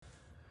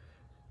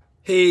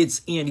Hey,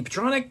 it's Andy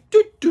Petronic.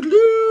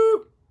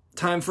 Doo-doo-doo.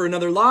 Time for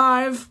another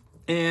live.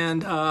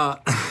 And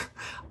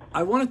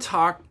I want to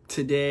talk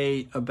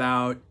today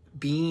about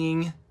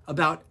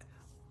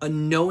a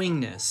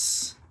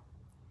knowingness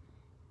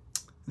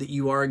that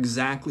you are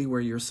exactly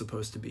where you're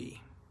supposed to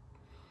be.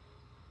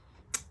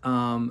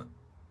 And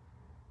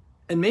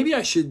maybe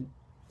I should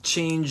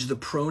change the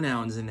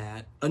pronouns in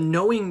that. A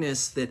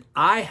knowingness that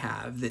I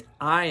have that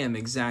I am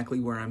exactly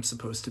where I'm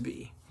supposed to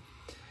be.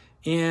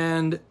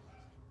 And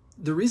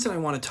the reason I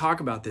want to talk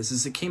about this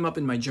is it came up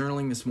in my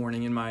journaling this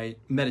morning, in my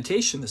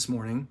meditation this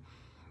morning,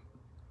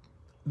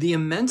 the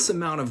immense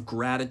amount of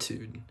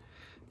gratitude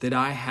that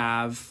I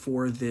have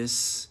for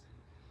this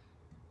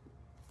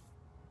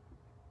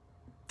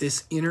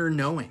inner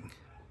knowing.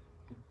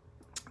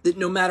 That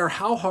no matter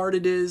how hard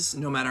it is,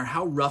 no matter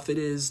how rough it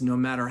is, no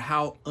matter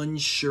how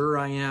unsure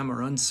I am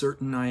or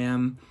uncertain I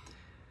am,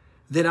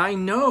 that I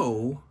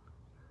know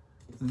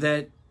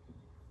that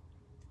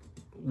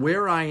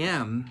where I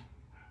am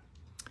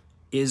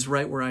is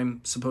right where I'm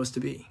supposed to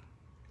be.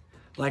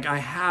 Like I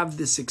have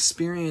this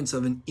experience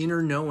of an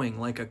inner knowing,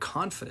 like a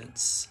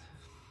confidence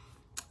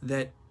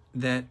that's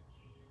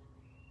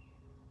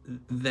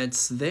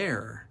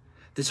there.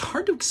 That's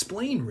hard to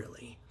explain,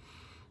 really.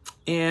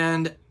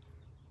 And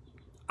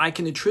I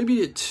can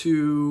attribute it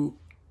to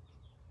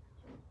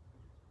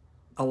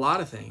a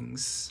lot of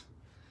things.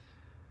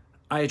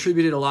 I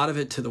attributed a lot of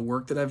it to the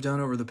work that I've done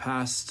over the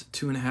past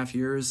 2.5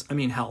 years. I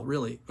mean, hell,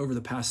 really, over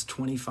the past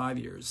 25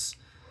 years.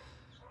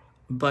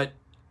 But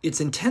it's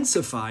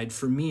intensified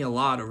for me a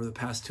lot over the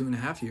past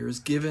 2.5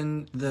 years,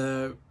 given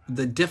the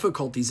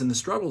difficulties and the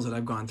struggles that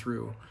I've gone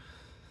through.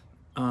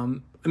 I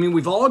mean,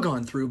 we've all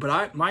gone through,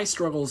 but my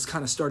struggles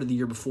kind of started the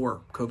year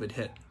before COVID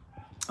hit.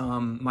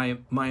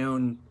 My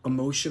own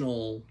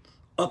emotional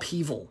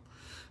upheaval,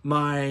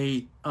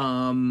 my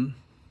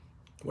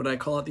what did I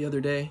call it the other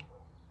day?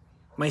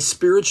 My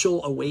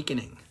spiritual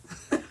awakening.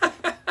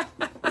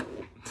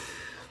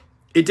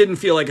 It didn't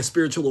feel like a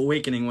spiritual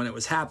awakening when it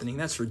was happening.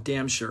 That's for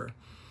damn sure.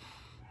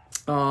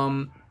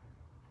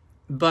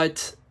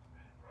 But,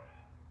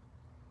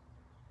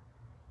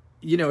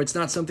 you know, it's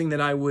not something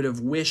that I would have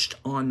wished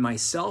on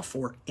myself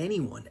or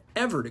anyone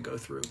ever to go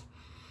through.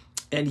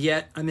 And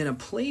yet I'm in a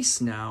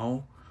place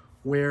now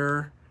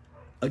where,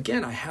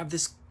 again, I have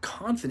this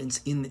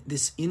confidence in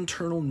this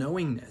internal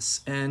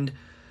knowingness. And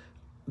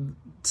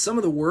some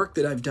of the work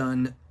that I've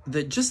done,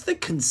 that just the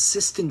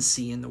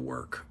consistency in the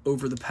work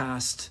over the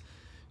past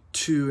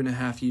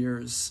 2.5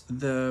 years,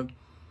 the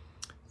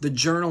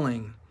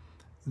journaling,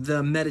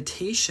 the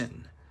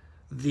meditation,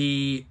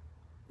 the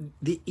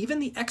even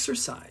the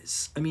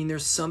exercise. I mean,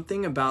 there's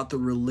something about the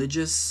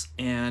religious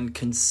and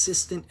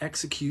consistent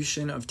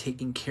execution of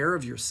taking care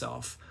of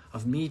yourself,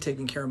 of me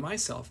taking care of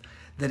myself,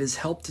 that has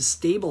helped to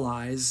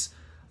stabilize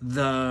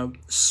the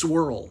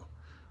swirl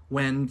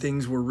when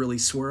things were really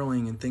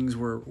swirling and things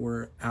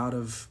were out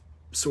of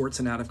sorts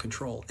and out of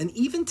control. And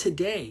even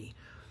today,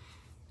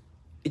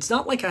 it's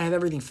not like I have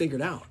everything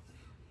figured out.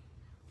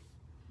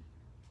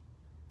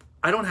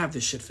 I don't have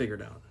this shit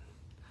figured out.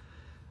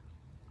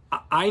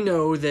 I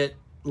know that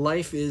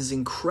life is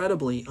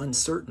incredibly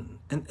uncertain,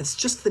 and it's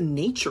just the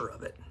nature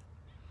of it.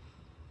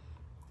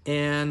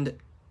 And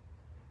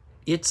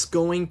it's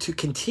going to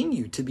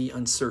continue to be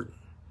uncertain.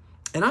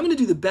 And I'm going to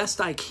do the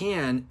best I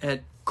can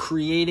at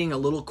creating a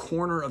little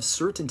corner of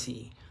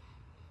certainty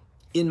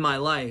in my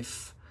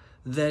life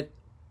that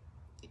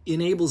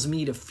enables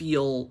me to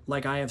feel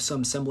like I have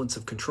some semblance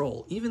of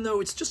control, even though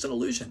it's just an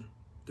illusion.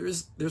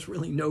 There's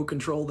really no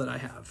control that I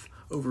have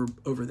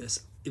over this.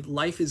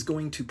 Life is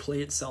going to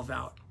play itself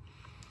out.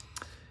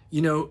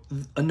 You know,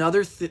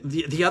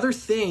 the other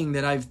thing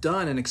that I've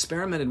done and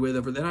experimented with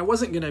and I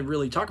wasn't going to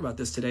really talk about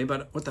this today,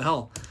 but what the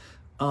hell?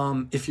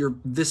 If you're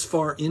this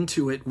far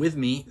into it with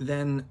me,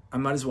 then I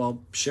might as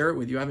well share it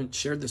with you. I haven't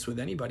shared this with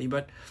anybody,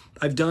 but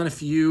I've done a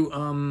few.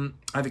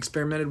 I've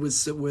experimented with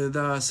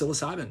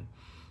psilocybin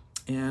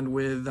and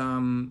with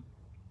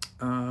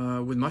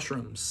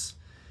mushrooms.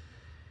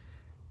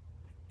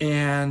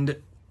 And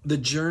the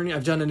journey,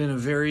 I've done it in a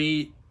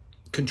very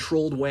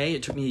controlled way.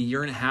 It took me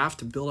 1.5 years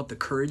to build up the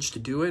courage to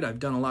do it. I've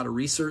done a lot of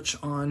research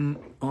on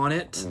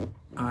it.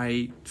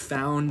 I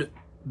found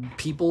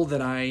people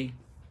that I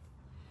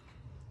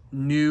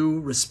knew,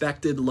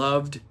 respected,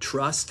 loved,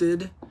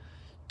 trusted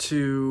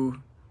to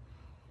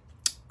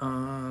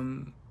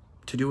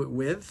do it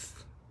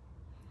with.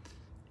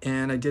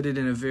 And I did it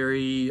in a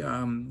very,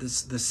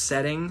 the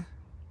setting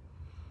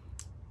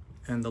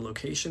and the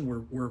location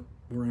were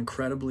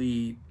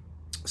incredibly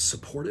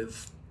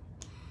supportive.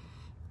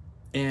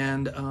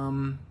 And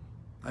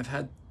I've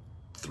had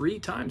 3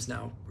 times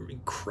now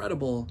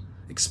incredible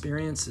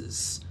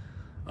experiences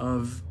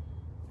of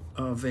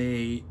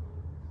a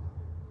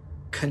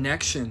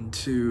connection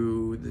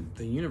to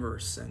the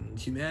universe and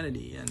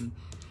humanity. And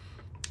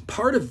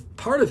part of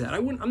that,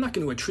 I'm not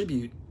going to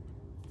attribute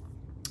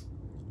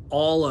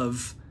all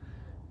of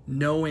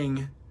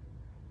knowing,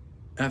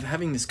 of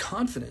having this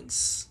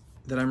confidence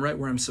that I'm right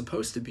where I'm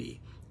supposed to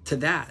be, to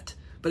that.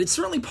 But it's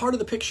certainly part of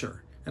the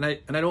picture. And I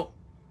don't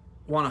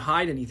want to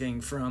hide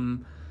anything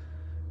from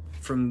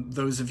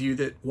those of you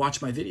that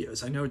watch my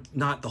videos. I know it's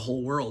not the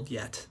whole world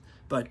yet,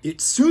 but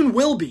it soon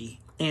will be.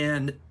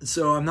 And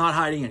so I'm not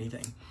hiding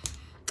anything.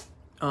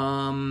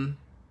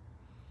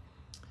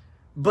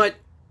 But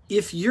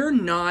if you're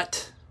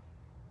not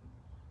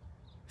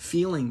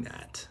feeling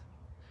that,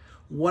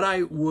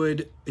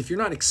 if you're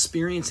not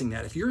experiencing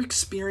that, if you're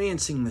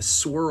experiencing the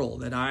swirl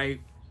that I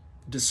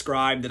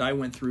described, that I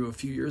went through a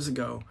few years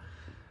ago,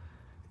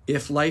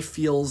 if life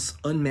feels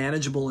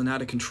unmanageable and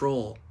out of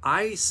control,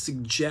 I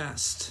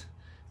suggest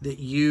that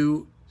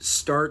you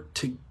start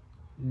to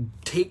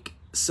take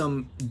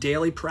some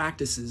daily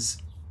practices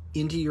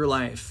into your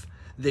life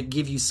that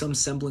give you some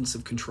semblance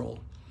of control,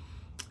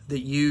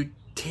 that you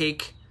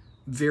take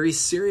very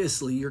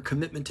seriously your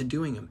commitment to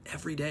doing them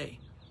every day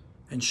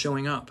and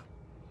showing up,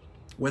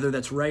 whether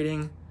that's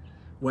writing,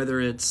 whether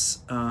it's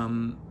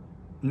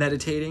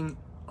meditating,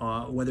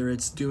 whether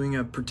it's doing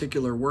a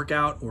particular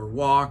workout or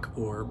walk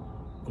or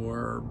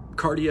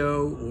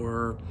cardio,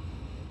 or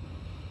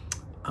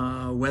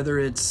whether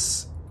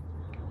it's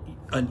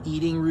an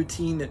eating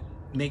routine that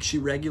makes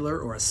you regular,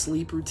 or a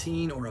sleep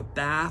routine, or a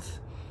bath,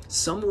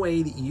 some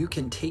way that you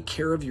can take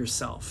care of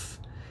yourself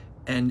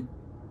and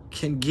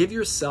can give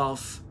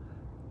yourself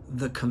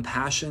the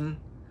compassion,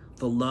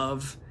 the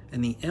love,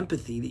 and the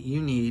empathy that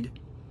you need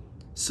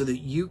so that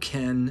you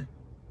can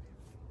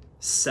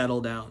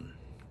settle down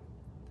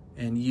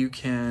and you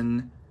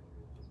can,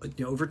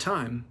 over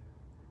time,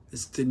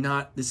 this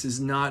has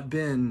not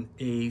been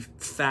a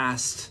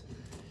fast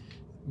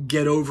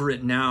get over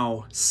it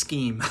now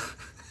scheme.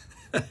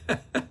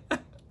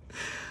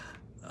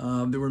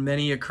 There were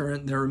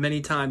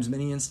many times,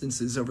 many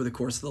instances over the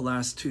course of the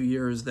last 2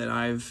 years that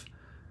I've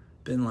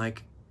been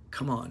like,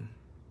 come on,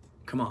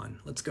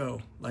 let's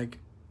go. Like,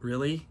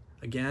 really?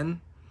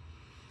 Again?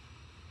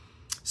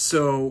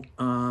 So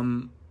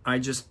I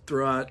just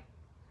throw out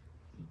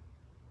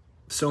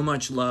so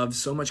much love,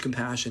 so much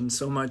compassion,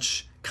 so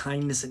much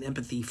kindness and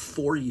empathy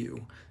for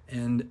you.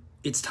 And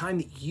it's time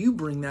that you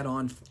bring that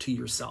on to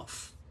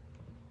yourself.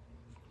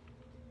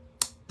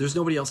 There's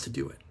nobody else to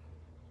do it.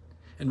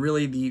 And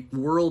really, the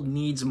world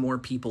needs more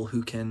people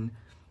who can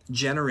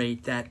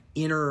generate that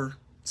inner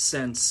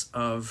sense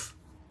of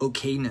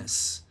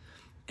okayness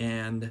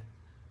and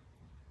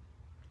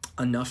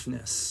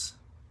enoughness.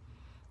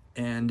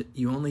 And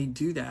you only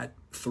do that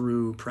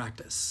through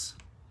practice.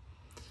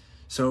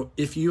 So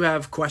if you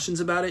have questions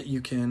about it,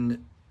 you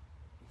can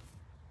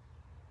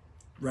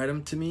write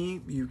them to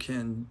me. You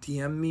can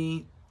DM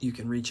me. You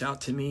can reach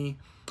out to me.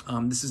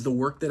 This is the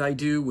work that I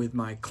do with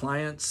my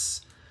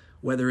clients,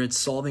 whether it's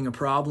solving a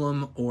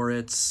problem or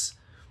it's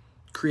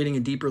creating a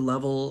deeper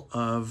level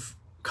of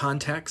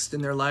context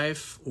in their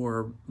life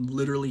or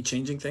literally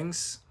changing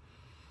things.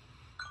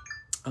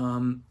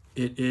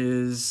 It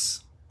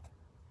is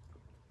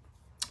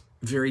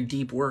very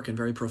deep work and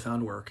very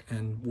profound work,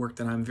 and work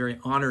that I'm very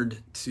honored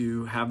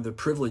to have the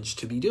privilege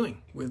to be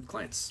doing with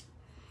clients.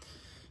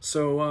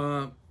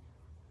 So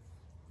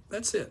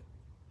that's it.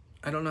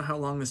 I don't know how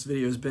long this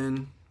video has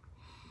been,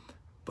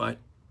 but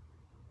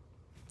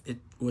it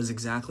was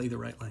exactly the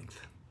right length.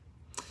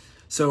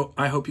 So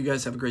I hope you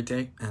guys have a great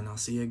day, and I'll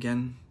see you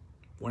again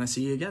when I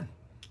see you again.